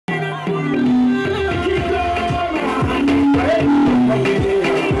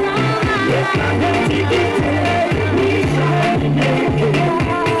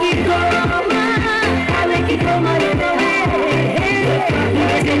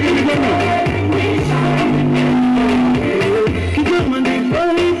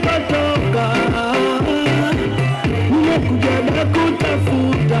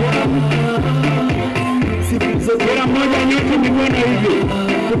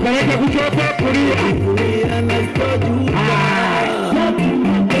peleka kushoto kulia. Kulia na sitojuta.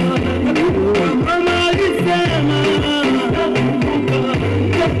 Mama alisema nakumbuka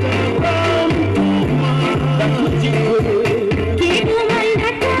mtoto wa mtumwa. Kigoma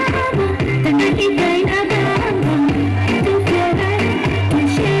inakaba, Tanganyika inakaba. Tufurahi,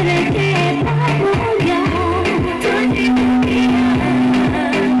 tusherehekee pamoja. Tujivunie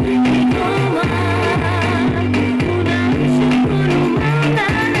Kigoma. Tunamshukuru Mola.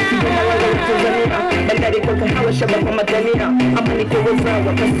 Bandari kwa kahawa shamba kwa madania. Amani kwa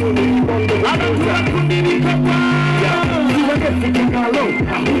wazawa Kasulu Kibondo Urais. Siwagefika kalo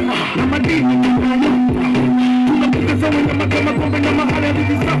na madini tunayo. Tunapokeza wanyama kama kombe na mahali ya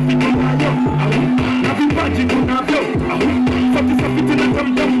bibi safi tunayo. Na vipaji tunavyo. Safi safi tena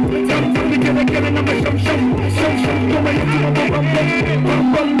tamtam. Tamtam vigelegele na mashamsham. Shamsham kama yetu mabambam.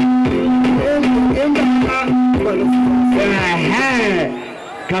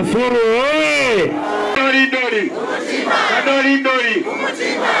 Kasulu oye! Dori Dori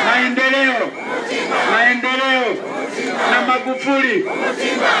maendeleo na Magufuli.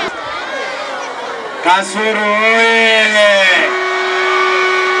 Kasulu oye!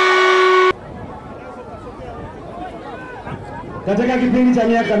 Katika kipindi cha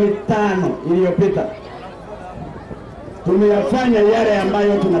miaka 5 iliyopita tumeyafanya yale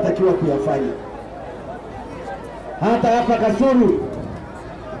ambayo tunatakiwa kuyafanya. Hata hapa Kasulu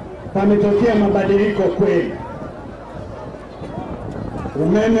pametokea mabadiliko kweli.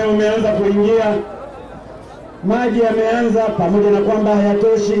 Umeme umeanza kuingia, maji yameanza, pamoja na kwamba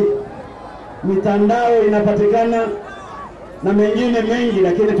hayatoshi, mitandao inapatikana na mengine mengi,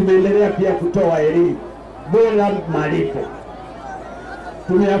 lakini tumeendelea pia kutoa elimu bila malipo.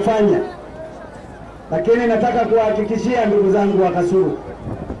 Tumeyafanya, lakini nataka kuhakikishia ndugu zangu wa Kasulu,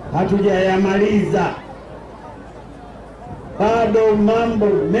 hatujayamaliza. Bado mambo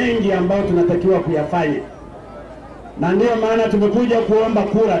mengi ambayo tunatakiwa kuyafanya, na ndio maana tumekuja kuomba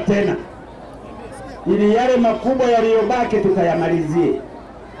kura tena, ili yale makubwa yaliyobaki tukayamalizie.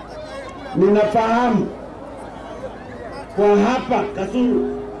 Ninafahamu kwa hapa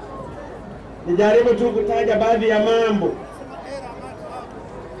Kasulu, nijaribu tu kutaja baadhi ya mambo.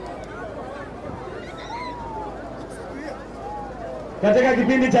 Katika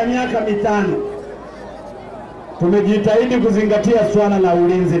kipindi cha miaka 5 tumejitahidi kuzingatia swala la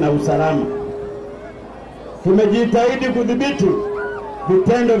ulinzi na usalama. Tumejitahidi kudhibiti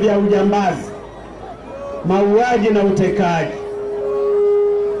vitendo vya ujambazi, mauaji na utekaji.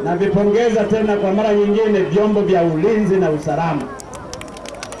 Na vipongeza tena kwa mara nyingine vyombo vya ulinzi na usalama.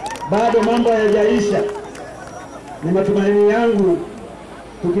 Bado mambo hayajaisha. Ni matumaini yangu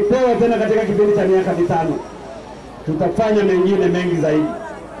tukipewa tena katika kipindi cha miaka 5 tutafanya mengine mengi zaidi.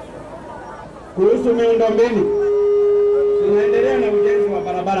 Kuhusu miundombinu, tunaendelea na ujenzi wa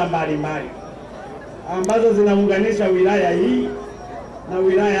barabara mbalimbali ambazo zinaunganisha wilaya hii na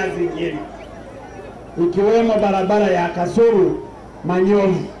wilaya zingine, ikiwemo barabara ya Kasulu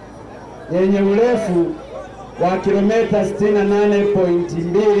Manyovu yenye urefu wa kilomita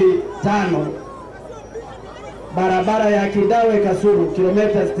 68.25, barabara ya Kidawe Kasulu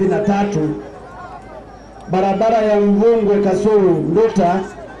kilomita 63, barabara ya Mvungwe Kasulu Nduta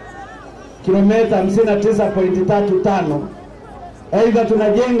kilomita 59.35. Aidha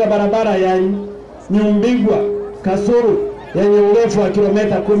tunajenga barabara ya Nyumbigwa Kasulu yenye urefu wa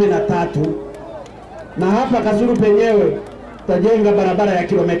kilomita 13, na hapa Kasulu penyewe tutajenga barabara ya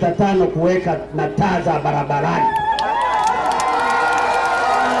kilomita 5 kuweka na taa za barabarani.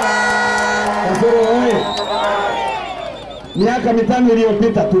 Kasulu oye! Miaka 5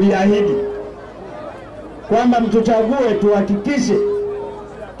 iliyopita tuliahidi kwamba mtuchague tuhakikishe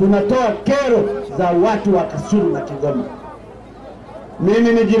tunatoa kero za watu wa Kasulu na Kigoma.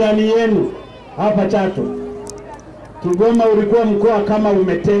 Mimi ni jirani yenu hapa Chato. Kigoma ulikuwa mkoa kama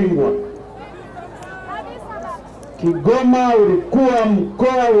umetengwa. Kigoma ulikuwa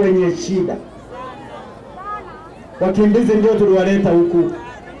mkoa wenye shida. Wakimbizi ndio tuliwaleta huku.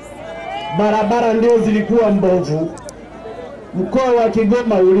 Barabara ndio zilikuwa mbovu. Mkoa wa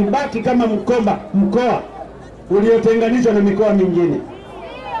Kigoma ulibaki kama mkoa uliotenganishwa na mikoa mingine.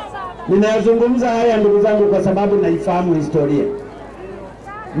 Ninayazungumza haya ndugu zangu kwa sababu naifahamu historia.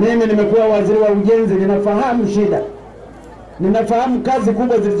 Mimi nimekuwa waziri wa ujenzi, ninafahamu shida. Ninafahamu kazi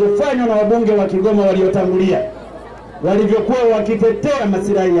kubwa zilizofanywa na wabunge wa Kigoma waliotangulia, walivyokuwa wakitetea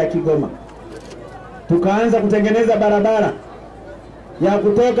maslahi ya Kigoma. Tukaanza kutengeneza barabara ya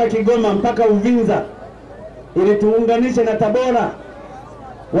kutoka Kigoma mpaka Uvinza ili tuunganishe na Tabora.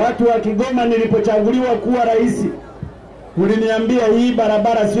 Watu wa Kigoma nilipochaguliwa kuwa rais, uliniambia hii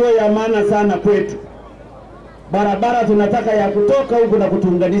barabara sio ya maana sana kwetu. barabara tunataka ya kutoka huku na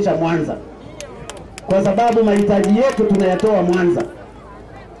kutuunganisha Mwanza, kwa sababu mahitaji yetu tunayatoa Mwanza.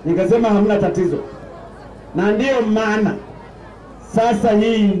 Nikasema hamna tatizo, na ndiyo maana sasa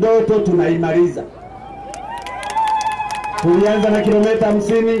hii ndoto tunaimaliza. Tulianza na kilomita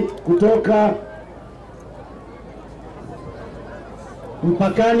 50 kutoka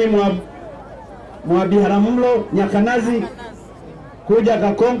mpakani mwa Biharamulo Nyakanazi kuja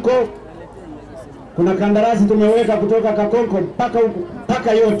Kakonko. Kuna kandarasi tumeweka kutoka Kakonko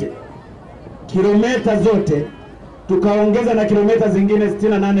mpaka yote kilomita zote, tukaongeza na kilomita zingine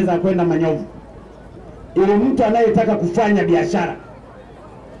 68 za kwenda Manyovu, ili mtu anayetaka kufanya biashara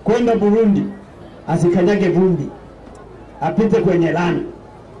kwenda Burundi asikanyage vumbi, apite kwenye lami.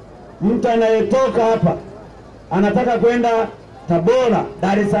 Mtu anayetoka hapa anataka kwenda Tabora,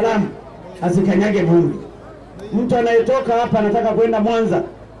 Dar es Salaam, asikanyage vumbi. Mtu anayetoka hapa anataka kwenda Mwanza,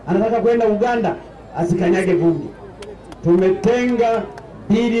 anataka kwenda Uganda, asikanyage vumbi. Tumetenga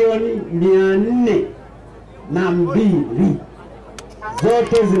bilioni 402,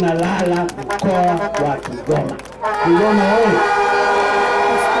 zote zinalala mkoa wa Kigoma. Kigoma oye!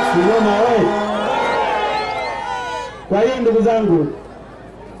 Kigoma oye! Kwa hiyo ndugu zangu,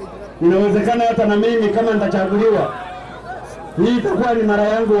 inawezekana hata na mimi kama nitachaguliwa, hii itakuwa ni mara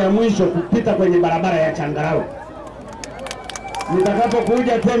yangu ya mwisho kupita kwenye barabara ya changarawe.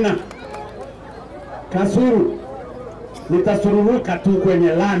 Nitakapokuja tena Kasulu, nitasururuka tu kwenye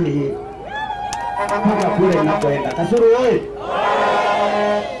lami hii mpaka kule ninapoenda. Kasulu oye!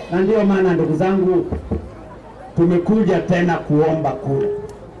 Na ndiyo maana ndugu zangu, tumekuja tena kuomba kura.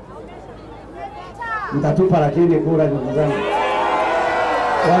 Mtatupa lakini kura ndugu zangu.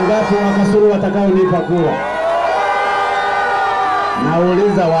 Wangapi wa Kasulu watakaonipa kura?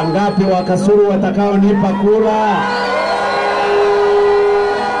 Nauliza, wangapi wa Kasulu watakaonipa kura?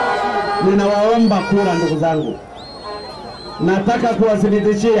 Ninawaomba kura ndugu zangu. Nataka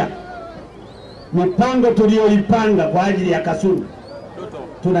kuwathibitishia mipango tulioipanga kwa ajili ya Kasulu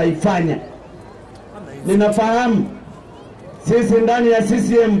tunaifanya. Ninafahamu sisi ndani ya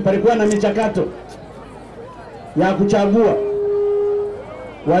CCM palikuwa na michakato ya kuchagua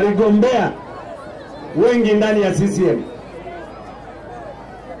waligombea wengi ndani ya CCM.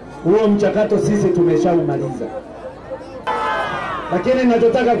 Huo mchakato sisi tumeshaumaliza. Lakini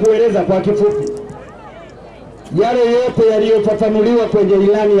ninachotaka kueleza kwa kifupi, yale yote yaliyofafanuliwa kwenye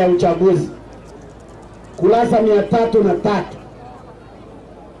ilani ya uchaguzi kurasa 303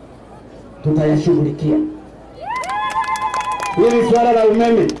 tutayashughulikia. Hili swala la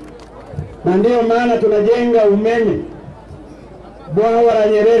umeme, na ndiyo maana tunajenga umeme bwawa la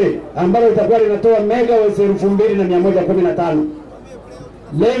Nyerere ambalo litakuwa linatoa megawatts 2115.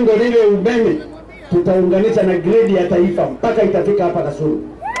 Lengo lile umeme tutaunganisha na gredi ya taifa mpaka itafika hapa Kasulu.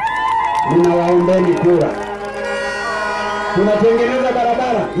 Ninawaombeni kura. Tunatengeneza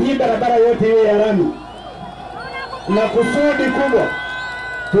barabara, hii barabara yote iwe ya lami, na kusudi kubwa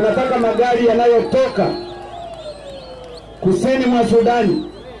tunataka magari yanayotoka kusini mwa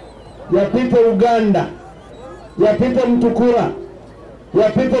Sudani yapite Uganda, yapite Mtukura,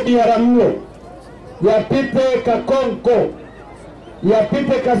 yapite Biharamulo, yapite Kakonko,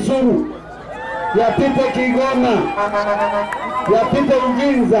 yapite Kasulu, yapite Kigoma, yapite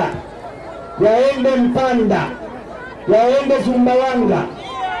Uvinza, yaende Mpanda, yaende Sumbawanga,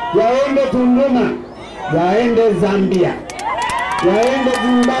 yaende Tunduma, yaende Zambia, yaende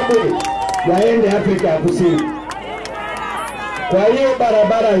Zimbabwe, yaende Afrika ya Kusini. Kwa hiyo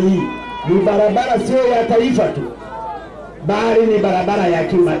barabara hii ni barabara sio ya taifa tu, bali ni barabara ya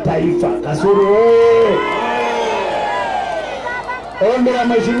kimataifa. Kasulu oye! Ombi la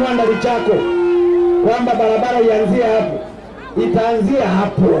Mheshimiwa Ndalichako kwamba barabara ianzie hapo, itaanzia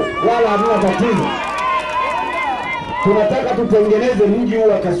hapo, wala hamna tatizo. Tunataka tutengeneze mji huu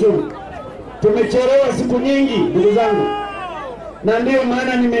wa Kasulu. Tumechelewa siku nyingi ndugu zangu, na ndiyo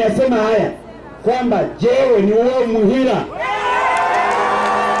maana nimeyasema haya kwamba jewe ni uo muhira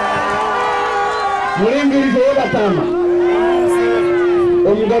mulingi lizoga tama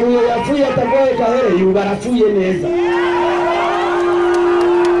omgaruye yafuye atagoye kahere yubarafuye neza.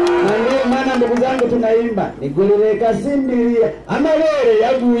 Na ndiyo maana ndugu zangu tunaimba nigulire kasimbiria amabere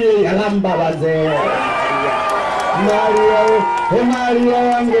yaguye yalambabaze Maria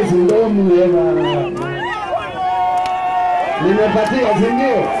wange sindomu yema. Nimepatia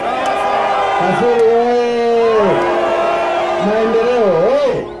sindio? Kasulu oye! Maendeleo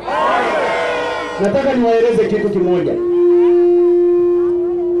oye! Nataka niwaeleze kitu kimoja.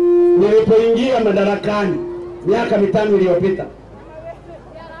 Nilipoingia madarakani miaka 5 iliyopita,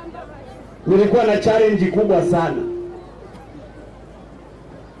 nilikuwa na challenge kubwa sana.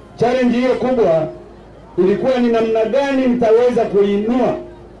 Challenge hiyo kubwa ilikuwa ni namna gani nitaweza kuinua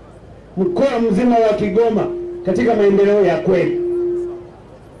mkoa mzima wa Kigoma katika maendeleo ya kweli.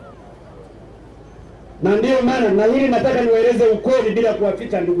 Na ndiyo maana, na hili nataka niwaeleze ukweli bila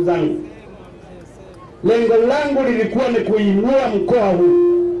kuwaficha ndugu zangu. Lengo langu lilikuwa ni kuinua mkoa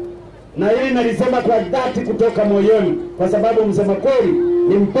huu. Na hili nalisema kwa dhati kutoka moyoni, kwa sababu msema kweli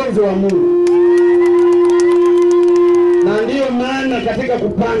ni mpenzi wa Mungu. Na ndiyo maana katika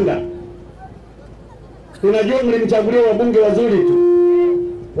kupanga, tunajua mlimchagulia wabunge wazuri tu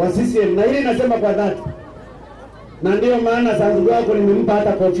wa CCM, na hili nasema kwa dhati. Na ndiyo maana sanzu wako nimempa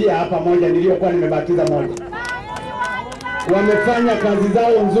hata kofia hapa moja niliyokuwa nimebakiza moja. Wamefanya kazi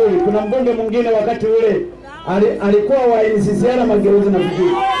zao nzuri. Kuna mbunge mwingine wakati ule alikuwa wa NCCR Mageuzi na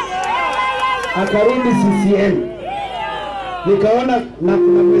Vijiji, akarudi CCM. Nikaona na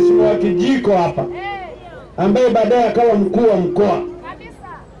kuna mheshimiwa Kijiko hapa ambaye baadaye akawa mkuu wa mkoa.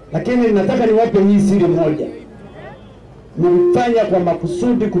 Lakini nataka niwape hii siri moja. Nilifanya kwa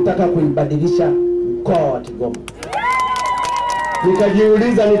makusudi kutaka kuibadilisha mkoa wa Kigoma.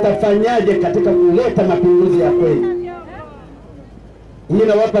 Nikajiuliza nitafanyaje katika kuleta mapinduzi ya kweli. Hii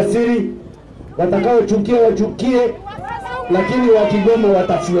nawapa siri, watakao chukia wachukie, lakini wa Kigoma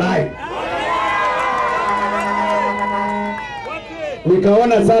watafurahi.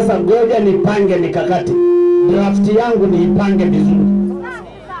 Nikaona sasa ngoja nipange mikakati. Draft yangu niipange vizuri.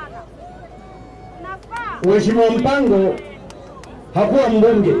 Mheshimiwa Mpango hakuwa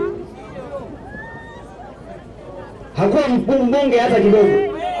mbunge. Hakuwa mbunge hata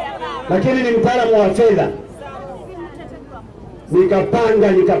kidogo. Lakini ni mtaalamu wa fedha.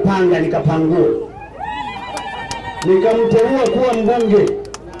 Nikapangua. Nikamteua kuwa mbunge.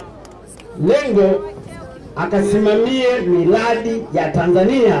 Lengo akasimamie miradi ya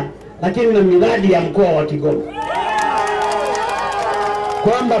Tanzania, lakini na miradi ya mkoa wa Kigoma.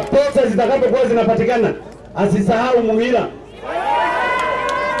 Kwamba pesa zitakapokuwa zinapatikana asisahau Muhila.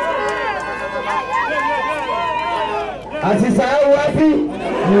 Asisahau wapi?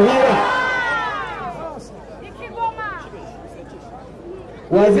 Muhila.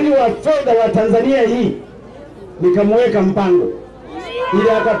 Waziri wa fedha wa Tanzania hii nikamweka Mpango ili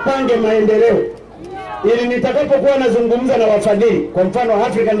akapange maendeleo, ili nitakapokuwa nazungumza na wafadhili, kwa mfano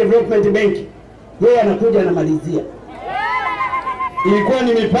African Development Bank, yeye anakuja anamalizia. Ilikuwa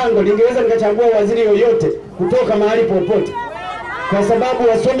ni mipango, ningeweza nikachagua waziri yoyote kutoka mahali popote, kwa sababu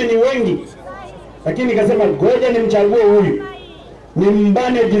wasomi ni wengi. Lakini nikasema ngoja nimchague huyu,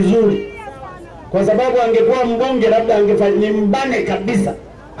 nimbane vizuri, kwa sababu angekuwa mbunge labda angefanya nimbane kabisa,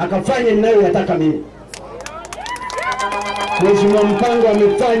 akafanya ninayoyataka mimi. Mheshimiwa Mpango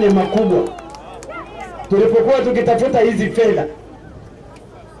amefanya makubwa. Tulipokuwa tukitafuta hizi fedha,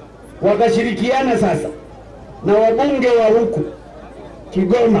 wakashirikiana sasa na wabunge wa huku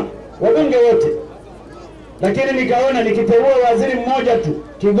Kigoma, wabunge wote. Lakini nikaona nikiteua waziri mmoja tu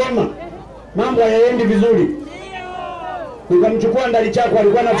Kigoma mambo hayaendi vizuri. Nikamchukua Ndalichako,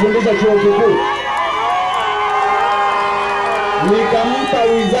 alikuwa anafundisha chuo kikuu. Nikampa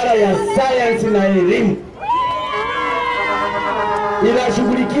wizara ya sayansi na elimu, ili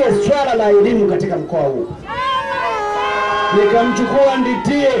ashughulikie swala la elimu katika mkoa huu. Nikamchukua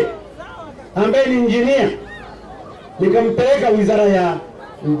Nditie ambaye ni injinia, nikampeleka wizara ya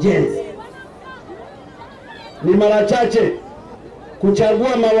ujenzi. Ni mara chache kuchagua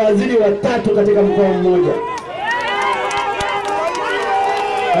mawaziri watatu katika mkoa mmoja.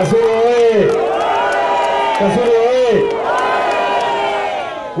 Kasulu oye! Kasulu oye!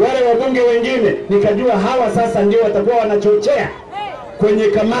 Wale wabunge wengine nikajua hawa sasa ndio watakuwa wanachochea kwenye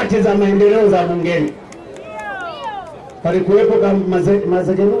kamati za maendeleo za bungeni. Palikuwepo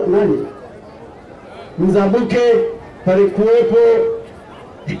nani? Mzabuke, palikuwepo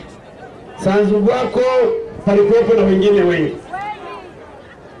Sanzugwako, palikuwepo na wengine wengi.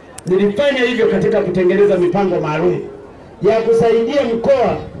 Nilifanya hivyo katika kutengeneza mipango maalum ya kusaidia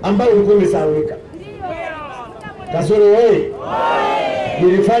mkoa ambao ulikuwa umesahaulika. Kasulu oye!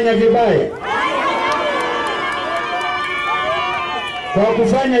 Nilifanya vibaya. Kwa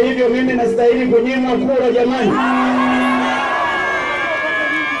kufanya hivyo mimi nastahili kunyimwa kura jamani?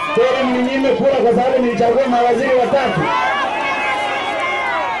 Kweli mninyime kura kwa sababu nilichagua mawaziri watatu?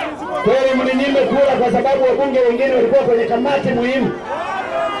 Kweli mninyime kura kwa sababu wabunge wengine walikuwa kwenye kamati muhimu?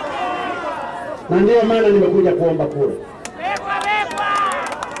 Na ndiyo maana nimekuja kuomba kura,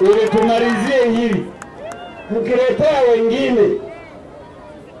 ili tumalizie hili. Mkiletea wengine,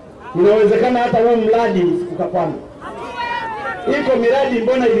 inawezekana hata huu mradi ukakwama. Iko miradi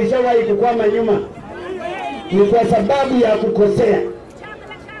mbona ilishawahi kukwama nyuma? Ni kwa sababu ya kukosea.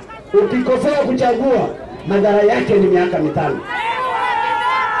 Ukikosea kuchagua, madhara yake ni miaka 5.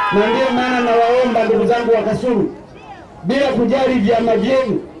 Na ndio maana nawaomba ndugu zangu wa Kasulu, bila kujali vyama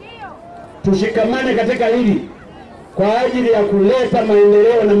vyenu, tushikamane katika hili kwa ajili ya kuleta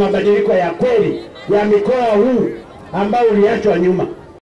maendeleo na mabadiliko ya kweli ya mikoa huu ambao uliachwa nyuma.